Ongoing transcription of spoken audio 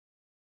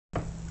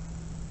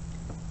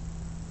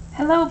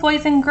Hello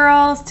boys and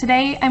girls.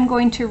 Today I'm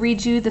going to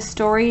read you the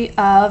story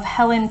of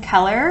Helen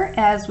Keller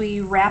as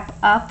we wrap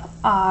up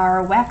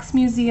our Wax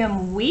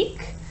Museum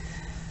week.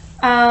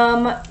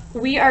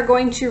 We are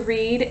going to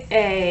read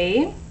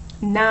a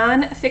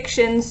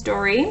non-fiction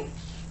story,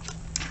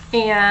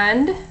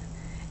 and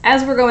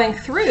as we're going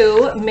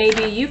through,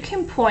 maybe you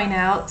can point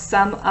out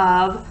some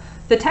of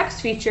the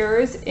text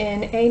features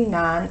in a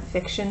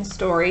non-fiction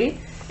story.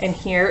 And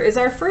here is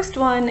our first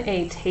one,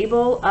 a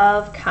table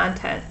of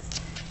contents.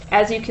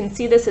 As you can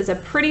see, this is a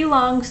pretty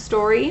long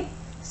story,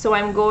 so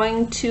I'm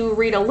going to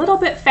read a little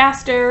bit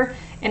faster,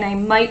 and I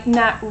might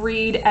not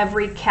read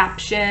every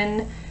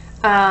caption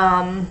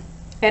and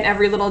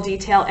every little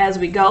detail as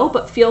we go,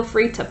 but feel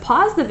free to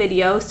pause the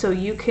video so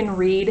you can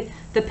read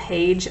the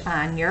page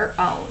on your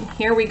own.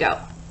 Here we go.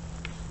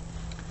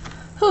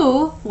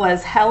 Who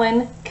was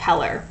Helen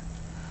Keller?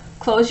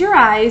 Close your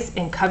eyes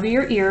and cover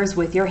your ears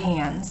with your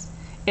hands.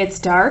 It's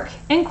dark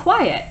and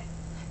quiet.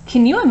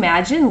 Can you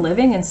imagine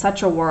living in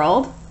such a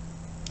world?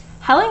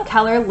 Helen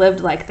Keller lived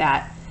like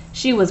that.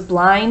 She was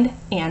blind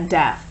and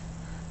deaf,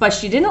 but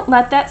she didn't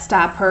let that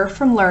stop her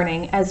from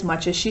learning as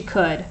much as she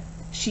could.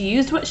 She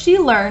used what she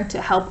learned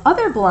to help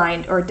other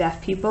blind or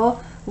deaf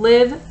people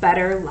live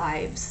better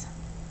lives.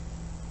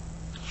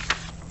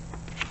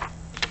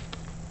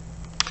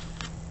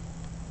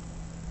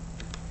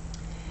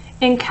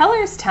 In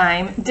Keller's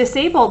time,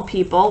 disabled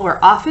people were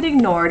often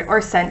ignored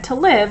or sent to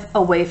live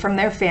away from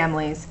their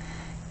families.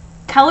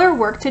 Keller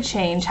worked to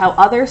change how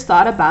others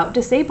thought about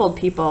disabled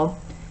people.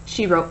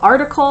 She wrote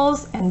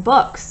articles and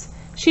books.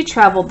 She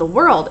traveled the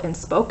world and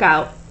spoke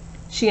out.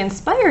 She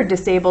inspired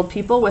disabled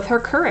people with her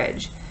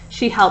courage.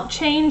 She helped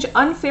change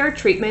unfair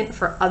treatment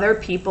for other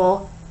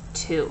people,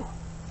 too.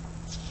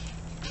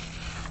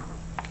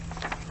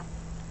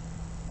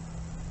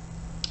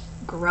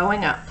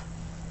 Growing up.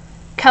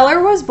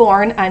 Keller was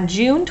born on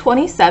June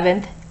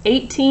 27,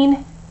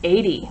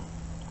 1880.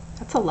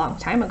 That's a long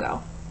time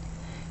ago.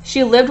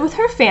 She lived with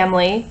her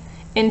family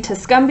in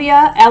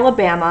Tuscumbia,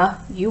 Alabama,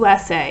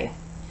 USA.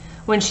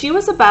 When she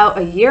was about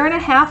a year and a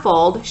half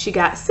old, she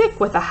got sick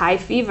with a high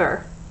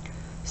fever.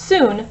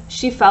 Soon,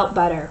 she felt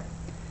better.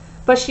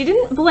 But she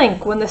didn't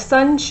blink when the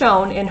sun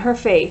shone in her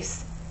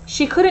face.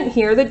 She couldn't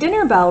hear the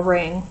dinner bell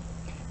ring.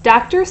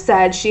 Doctors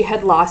said she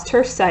had lost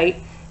her sight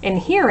and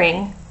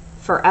hearing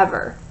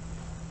forever.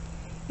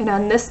 And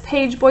on this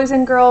page, boys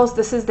and girls,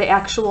 this is the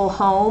actual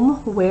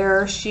home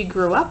where she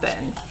grew up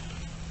in.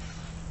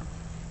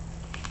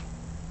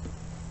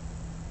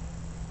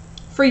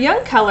 For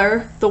young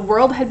Keller, the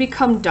world had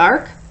become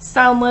dark,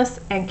 soundless,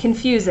 and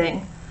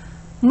confusing.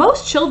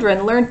 Most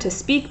children learned to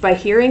speak by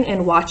hearing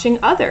and watching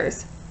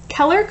others.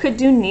 Keller could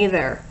do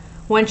neither.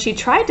 When she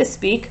tried to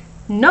speak,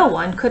 no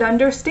one could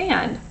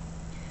understand.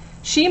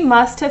 She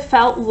must have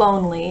felt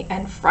lonely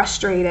and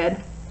frustrated.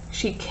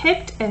 She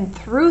kicked and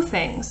threw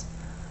things.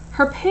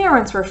 Her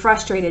parents were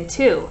frustrated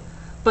too,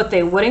 but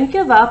they wouldn't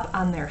give up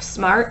on their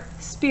smart,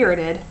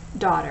 spirited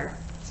daughter.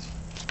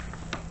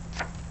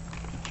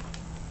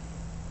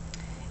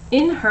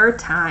 In her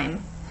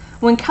time.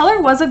 When Keller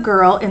was a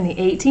girl in the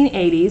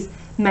 1880s,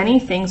 many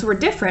things were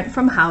different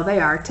from how they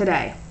are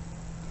today.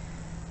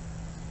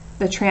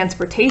 The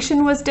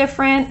transportation was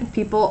different.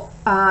 People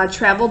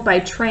traveled by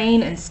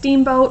train and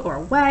steamboat or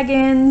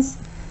wagons.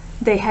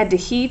 They had to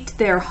heat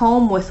their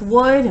home with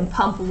wood and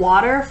pump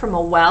water from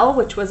a well,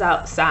 which was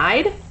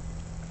outside.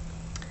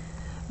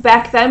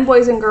 Back then,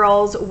 boys and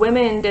girls,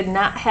 women did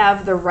not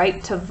have the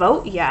right to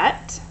vote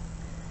yet.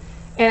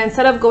 And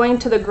instead of going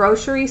to the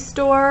grocery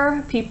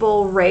store,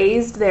 people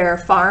raised their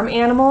farm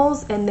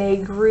animals and they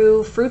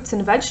grew fruits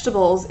and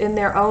vegetables in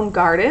their own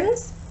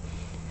gardens.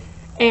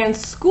 And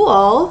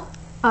school,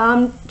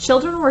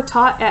 children were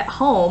taught at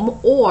home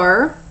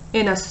or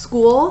in a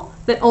school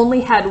that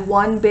only had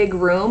one big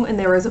room, and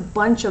there was a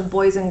bunch of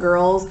boys and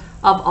girls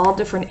of all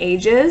different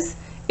ages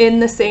in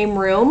the same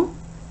room.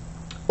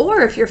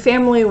 Or if your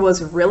family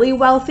was really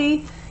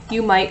wealthy,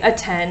 you might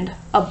attend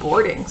a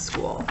boarding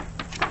school.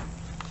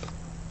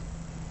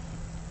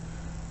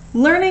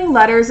 Learning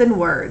letters and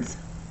words.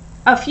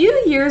 A few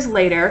years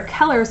later,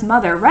 Keller's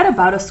mother read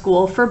about a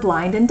school for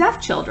blind and deaf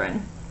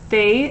children.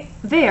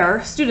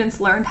 There, students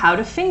learned how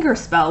to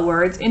fingerspell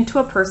words into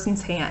a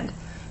person's hand.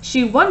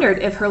 She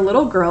wondered if her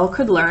little girl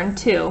could learn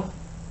too.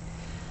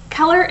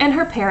 Keller and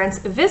her parents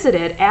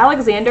visited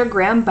Alexander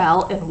Graham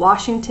Bell in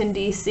Washington,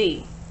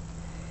 D.C.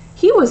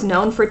 He was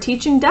known for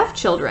teaching deaf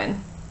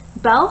children.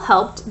 Bell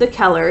helped the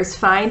Kellers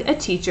find a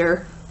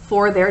teacher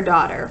for their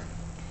daughter.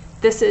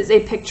 This is a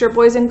picture,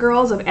 boys and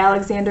girls, of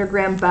Alexander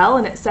Graham Bell,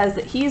 and it says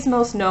that he is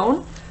most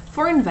known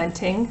for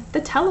inventing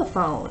the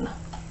telephone.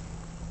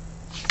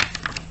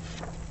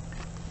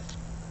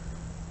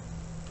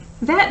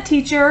 That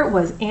teacher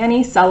was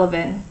Annie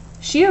Sullivan.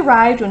 She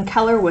arrived when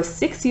Keller was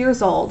 6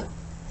 years old.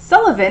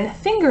 Sullivan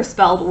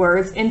fingerspelled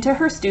words into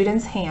her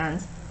students'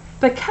 hands,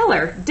 but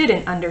Keller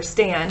didn't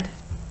understand.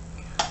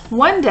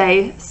 One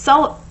day,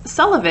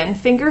 Sullivan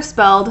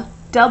fingerspelled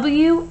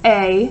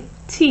W-A-T-E-R.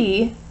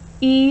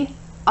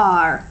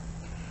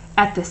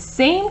 At the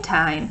same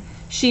time,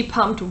 She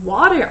pumped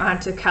water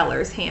onto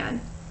Keller's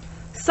hand.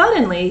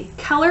 Suddenly,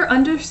 Keller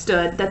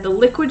understood that the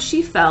liquid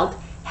she felt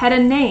had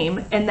a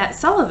name and that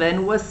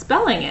Sullivan was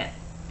spelling it.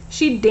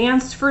 She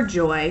danced for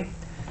joy.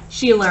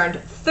 She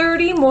learned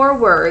 30 more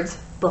words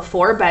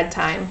before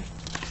bedtime.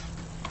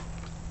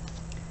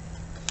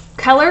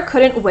 Keller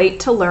couldn't wait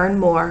to learn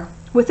more.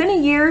 Within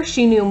a year,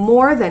 she knew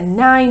more than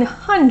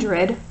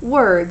 900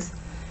 words.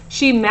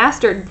 She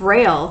mastered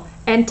Braille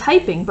and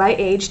typing by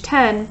age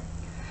 10.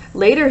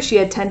 Later, she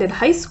attended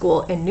high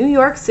school in New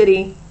York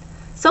City.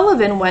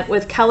 Sullivan went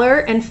with Keller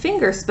and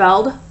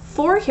fingerspelled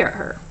for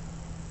her.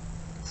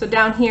 So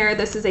down here,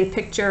 this is a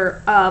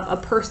picture of a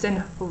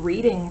person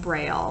reading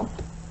Braille.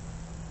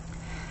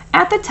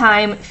 At the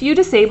time, few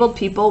disabled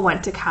people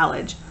went to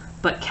college,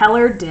 but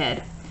Keller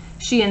did.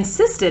 She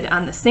insisted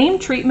on the same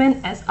treatment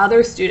as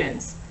other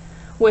students.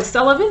 With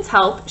Sullivan's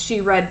help,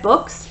 she read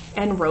books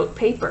and wrote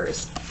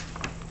papers.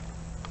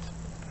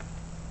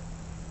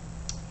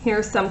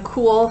 Here's some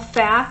cool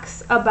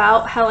facts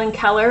about Helen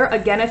Keller.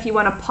 Again, if you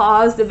want to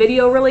pause the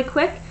video really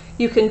quick,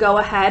 you can go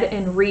ahead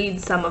and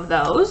read some of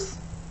those.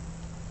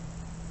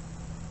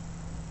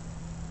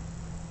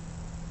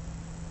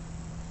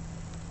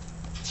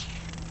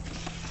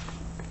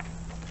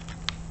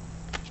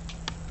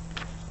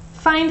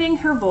 Finding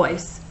her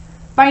voice.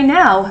 By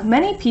now,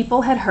 many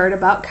people had heard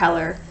about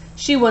Keller.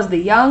 She was the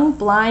young,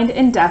 blind,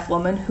 and deaf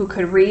woman who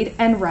could read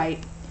and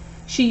write.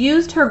 She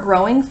used her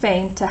growing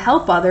fame to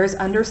help others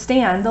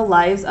understand the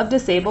lives of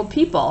disabled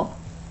people.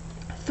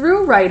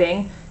 Through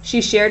writing, she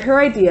shared her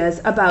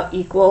ideas about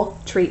equal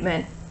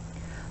treatment.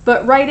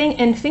 But writing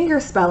and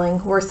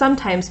fingerspelling were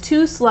sometimes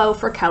too slow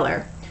for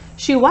Keller.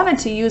 She wanted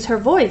to use her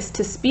voice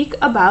to speak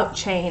about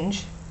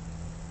change.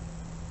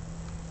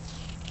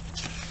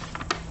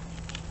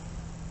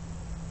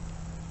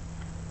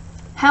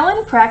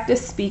 Helen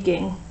practiced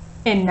speaking.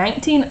 In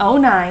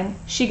 1909,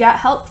 she got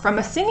help from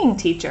a singing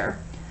teacher.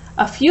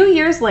 A few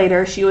years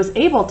later, she was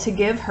able to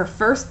give her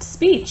first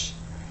speech.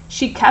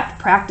 She kept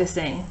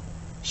practicing.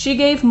 She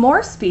gave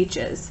more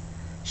speeches.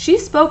 She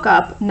spoke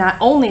up not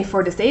only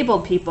for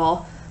disabled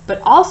people,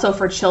 but also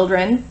for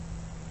children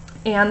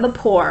and the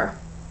poor.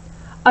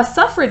 As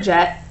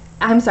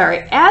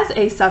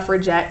a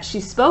suffragette,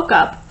 she spoke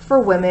up for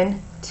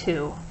women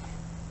too.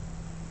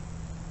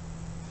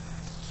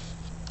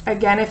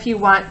 Again, if you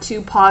want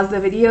to pause the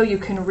video, you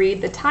can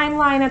read the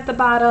timeline at the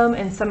bottom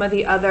and some of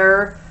the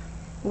other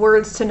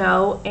words to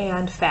know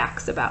and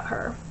facts about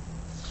her.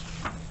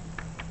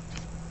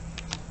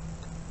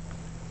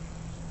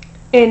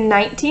 In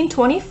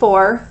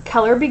 1924,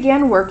 Keller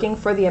began working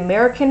for the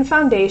American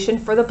Foundation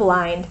for the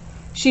Blind.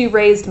 She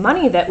raised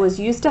money that was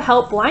used to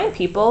help blind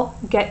people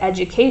get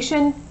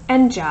education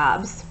and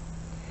jobs.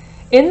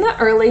 In the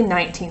early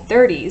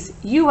 1930s,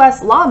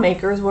 U.S.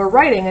 lawmakers were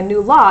writing a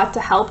new law to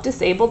help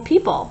disabled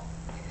people.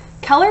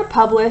 Keller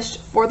published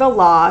for the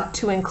law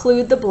to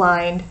include the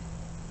blind.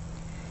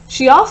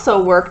 She also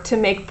worked to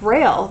make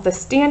Braille the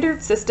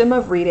standard system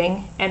of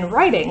reading and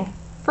writing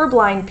for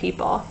blind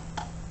people.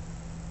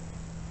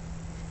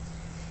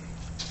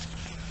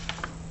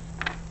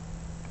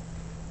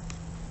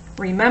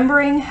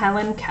 Remembering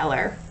Helen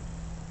Keller.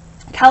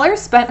 Keller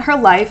spent her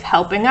life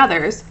helping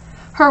others.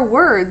 Her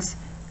words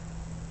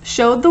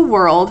showed the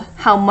world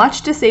how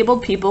much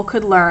disabled people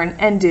could learn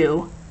and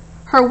do.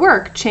 Her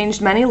work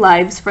changed many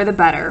lives for the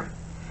better.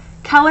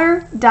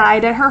 Keller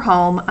died at her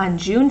home on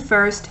June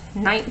 1st,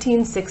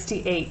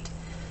 1968.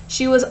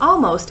 She was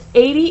almost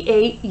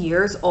 88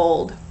 years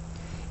old.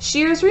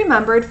 She is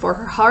remembered for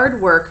her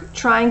hard work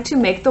trying to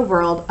make the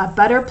world a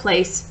better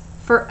place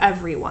for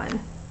everyone.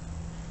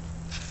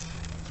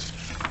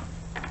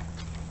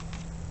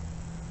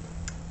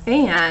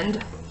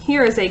 And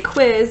here is a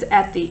quiz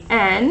at the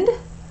end.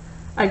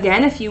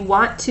 Again, if you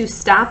want to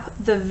stop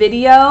the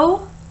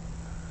video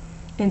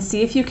and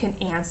see if you can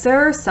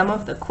answer some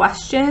of the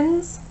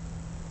questions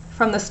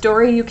from the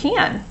story, you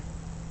can.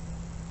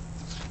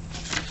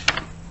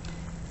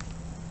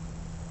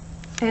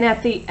 And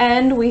at the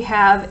end, we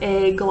have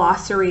a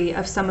glossary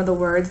of some of the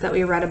words that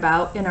we read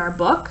about in our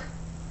book.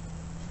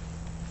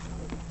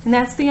 And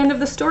that's the end of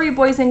the story,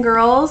 boys and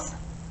girls.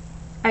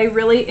 I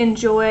really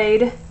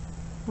enjoyed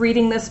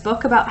reading this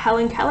book about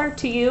Helen Keller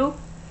to you,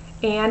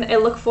 and I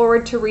look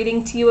forward to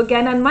reading to you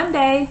again on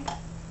Monday.